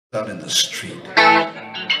out in the street.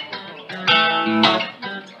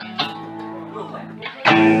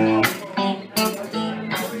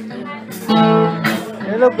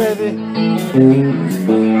 Hello, baby.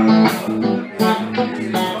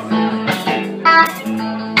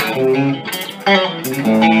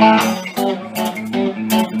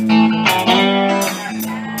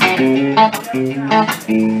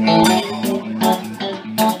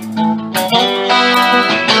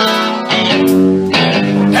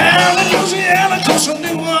 Louisiana comes from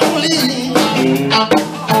New Orleans.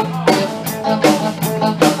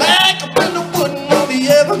 Back up in the woods on the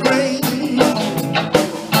evergreen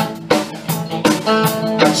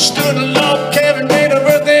stood a log cabin made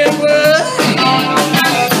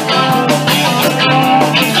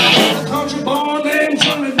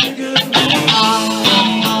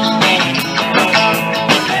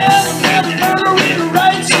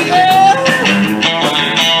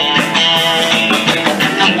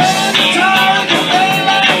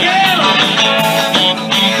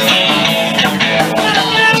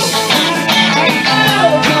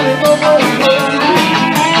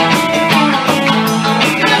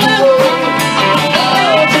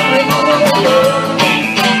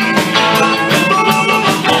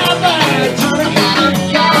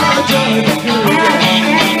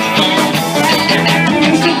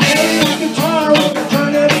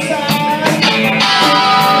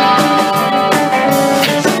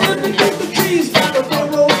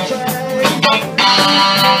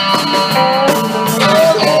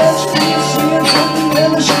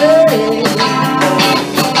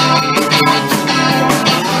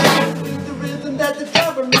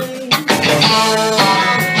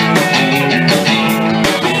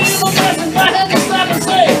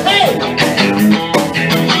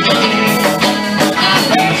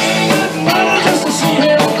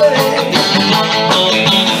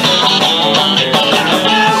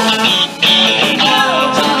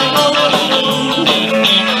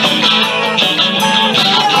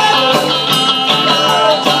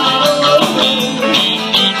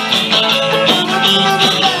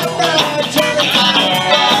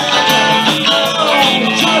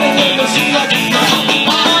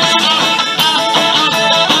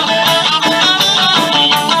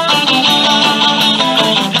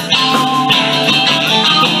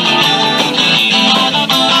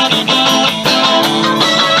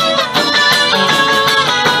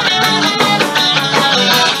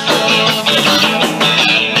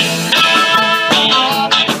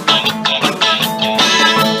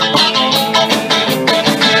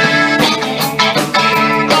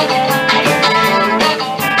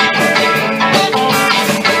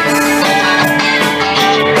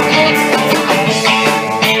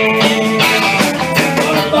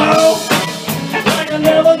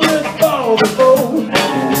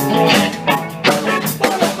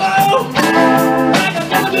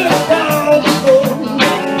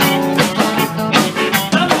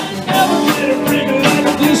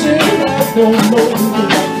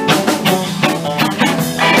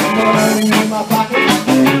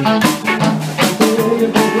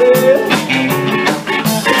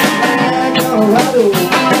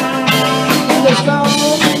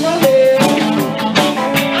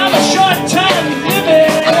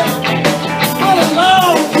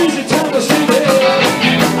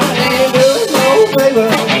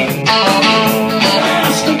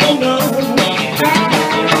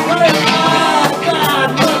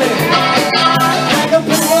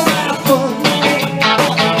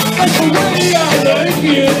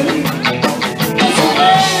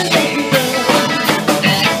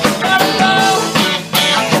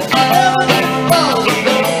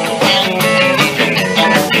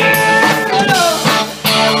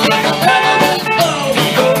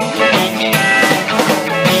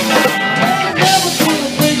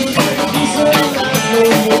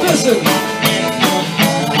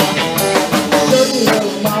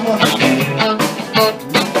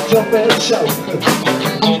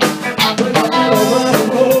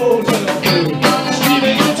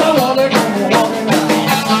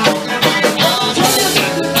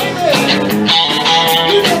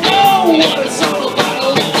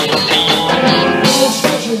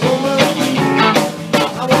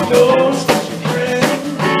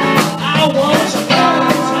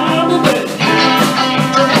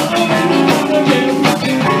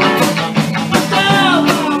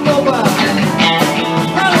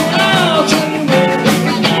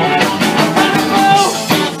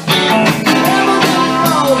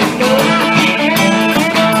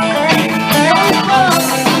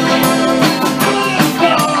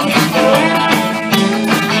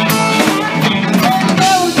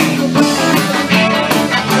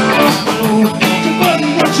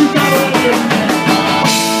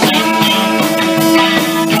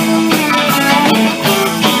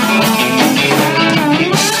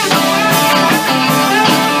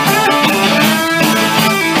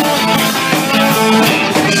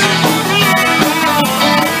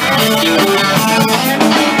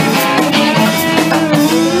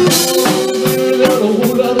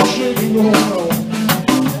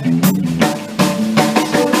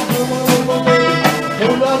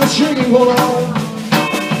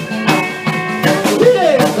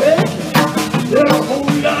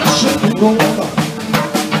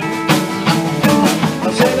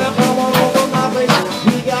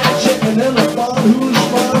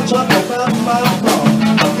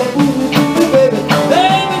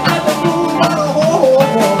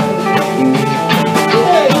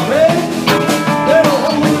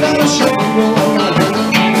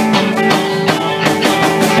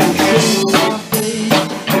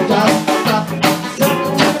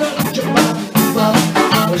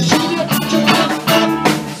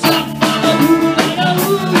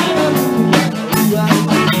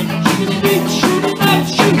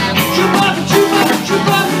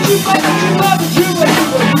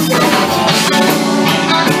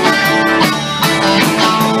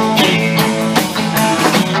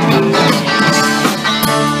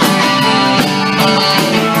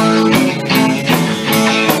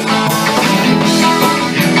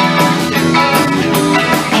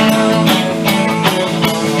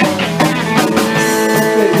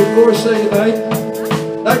we say goodnight,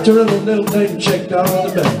 I'd like to run a little name check down on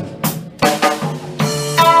the band.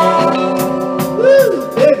 Woo!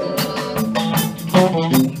 Yeah.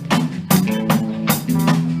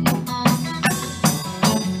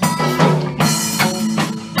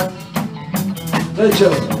 Hey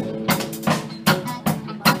Joe,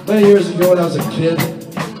 many years ago when I was a kid,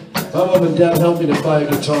 my mom and dad helped me to buy a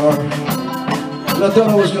guitar. And I thought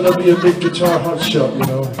I was going to be a big guitar hotshot, you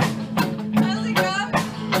know.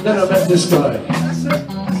 Then I met this guy.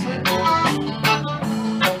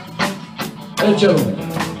 Hey Joe,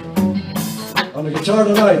 on the guitar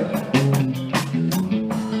tonight,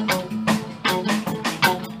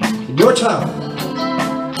 in your town,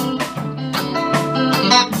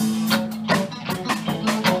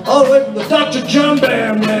 all the way from the Dr. John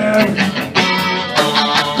Band, man.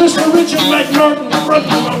 Mr. Richard McNaughton,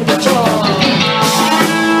 fronting on the guitar.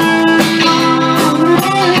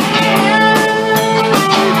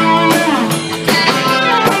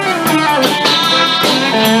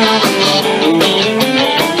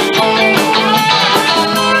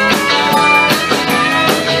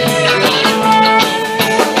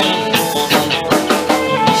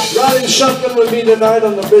 Riding shotgun with me tonight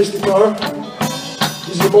on the bass guitar.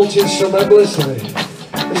 He's a multi-instrumentalist, and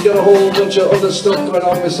he's got a whole bunch of other stuff going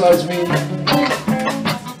on besides me.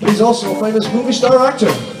 But he's also a famous movie star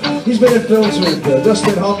actor. He's been in films with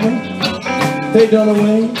Dustin Hoffman, Faye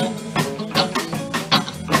Dunaway,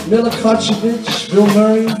 Mila Kunis, Bill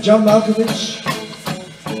Murray, John Malkovich.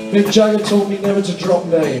 Mick Jagger told me never to drop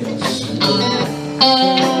names.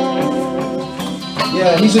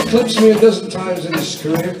 Yeah, he's eclipsed me a dozen times in his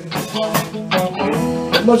career.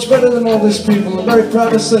 Much better than all these people, I'm very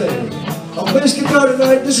proud to say. On bass guitar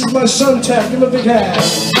tonight, this is my son Tat. Give him a big hand.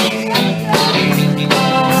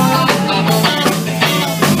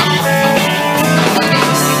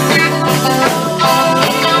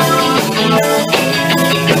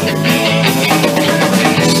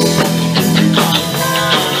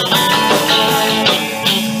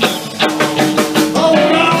 Hold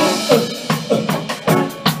on,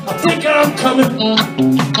 I think I'm coming.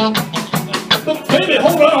 But baby,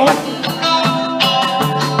 hold on.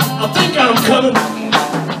 I think I'm coming.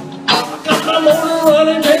 I got my motor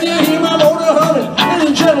running. Can you hear my motor humming? Ladies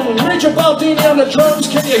and gentlemen, Major Baldini on the drums.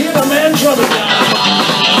 Can you hear the man drumming?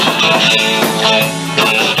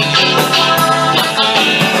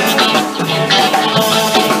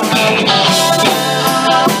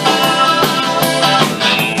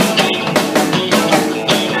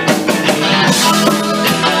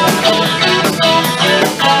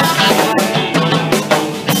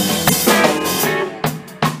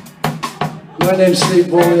 My name's Steve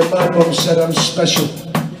Woolley, and my mom said I'm special.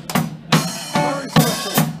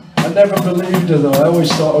 I never believed her though, I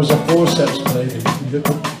always thought I was a forceps player.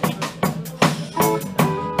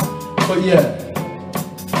 But yeah,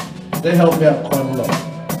 they helped me out quite a lot.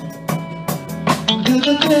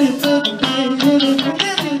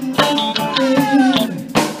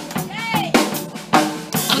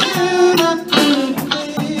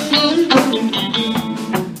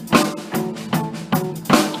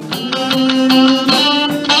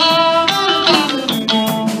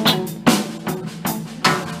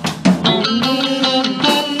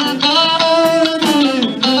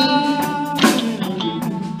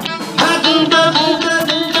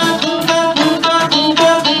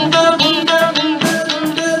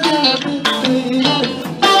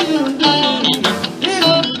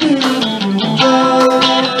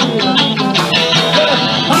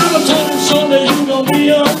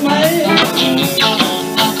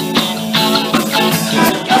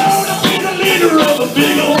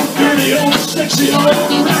 Sexy old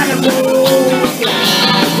rock and roll.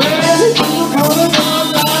 Hey, you're coming on,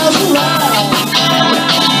 miles around.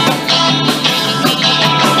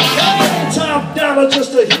 Hey, top dollar just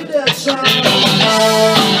to hear that sound.